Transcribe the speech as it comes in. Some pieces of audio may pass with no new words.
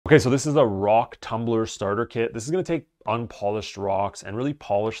Okay, so this is a rock tumbler starter kit. This is going to take unpolished rocks and really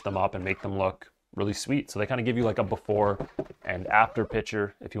polish them up and make them look really sweet. So they kind of give you like a before and after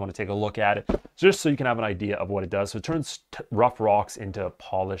picture if you want to take a look at it, just so you can have an idea of what it does. So it turns rough rocks into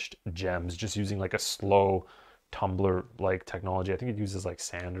polished gems just using like a slow tumbler like technology. I think it uses like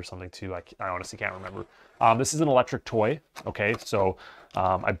sand or something too. I honestly can't remember. This is an electric toy. Okay, so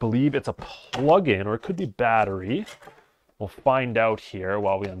I believe it's a plug-in, or it could be battery. We'll find out here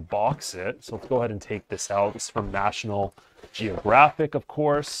while we unbox it. So let's go ahead and take this out. This is from National Geographic, of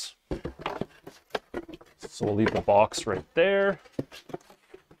course. So we'll leave the box right there.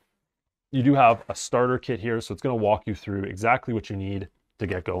 You do have a starter kit here, so it's going to walk you through exactly what you need to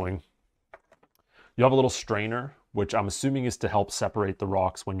get going. You have a little strainer, which I'm assuming is to help separate the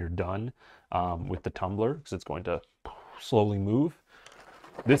rocks when you're done with the tumbler, because it's going to slowly move.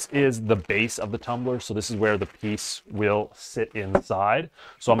 This is the base of the tumbler, so this is where the piece will sit inside.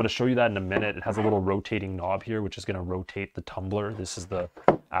 So I'm going to show you that in a minute. It has a little rotating knob here, which is going to rotate the tumbler. This is the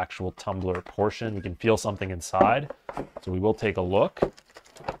actual tumbler portion. We can feel something inside, so we will take a look.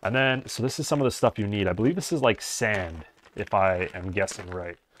 And then, so this is some of the stuff you need. I believe this is like sand, if I am guessing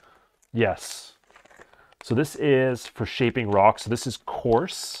right. Yes. So this is for shaping rocks. So this is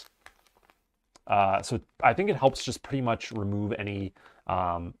coarse. So I think it helps just pretty much remove any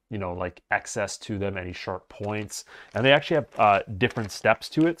you know, like excess to them, any sharp points. And they actually have different steps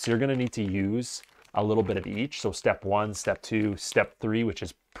to it. So you're going to need to use a little bit of each. So step 1, step 2, step 3, which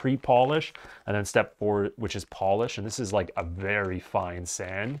is pre-polish, and then step 4, which is polish. And this is like a very fine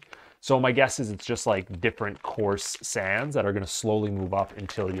sand. So my guess is it's just like different coarse sands that are going to slowly move up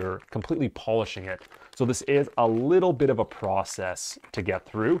until you're completely polishing it. So this is a little bit of a process to get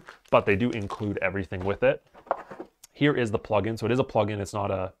through, but they do include everything with it. Here is the plug-in. So it is a plug-in. It's not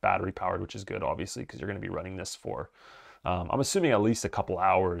a battery powered, which is good, obviously, because you're going to be running this for, I'm assuming at least a couple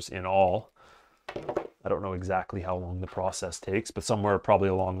hours in all. I don't know exactly how long the process takes, but somewhere probably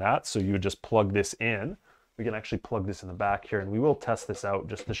along that. So you would just plug this in. We can actually plug this in the back here, and we will test this out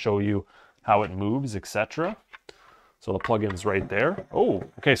just to show you how it moves, etc. So the plug-in's right there. Oh,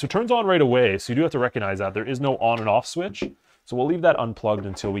 okay, so it turns on right away. So you do have to recognize that there is no on and off switch. So we'll leave that unplugged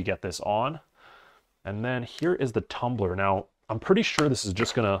until we get this on. And then here is the tumbler. Now, I'm pretty sure this is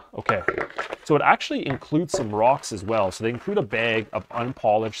just gonna, okay. So it actually includes some rocks as well. So they include a bag of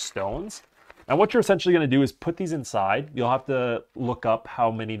unpolished stones. And what you're essentially gonna do is put these inside. You'll have to look up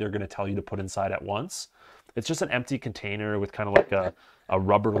how many they're gonna tell you to put inside at once. It's just an empty container with kind of like a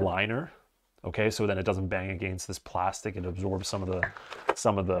rubber liner. Okay, so then it doesn't bang against this plastic. It absorbs some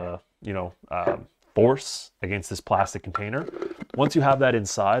of the you know, force against this plastic container. Once you have that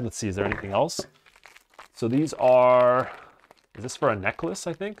inside, let's see, is there anything else? So these are, is this for a necklace,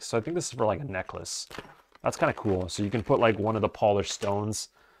 I think? So I think this is for like a necklace. That's kind of cool. So you can put like one of the polished stones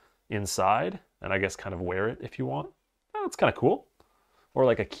inside and I guess kind of wear it if you want. Oh, that's kind of cool. Or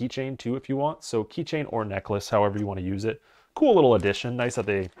like a keychain too if you want. So keychain or necklace, however you want to use it. Cool little addition. Nice that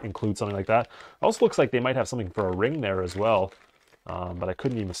they include something like that. Also looks like they might have something for a ring there as well, but I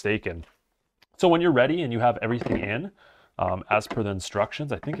couldn't be mistaken. So when you're ready and you have everything in, as per the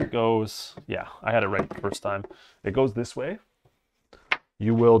instructions, I think it goes, yeah, I had it right the first time. It goes this way.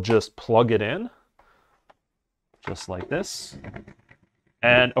 You will just plug it in, just like this.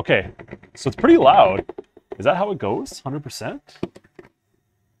 And okay, so it's pretty loud. Is that how it goes? 100%?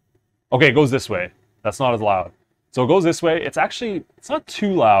 Okay, it goes this way. That's not as loud. So it goes this way. It's actually, it's not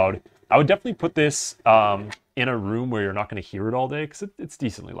too loud. I would definitely put this in a room where you're not going to hear it all day because it's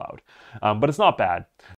decently loud, but it's not bad.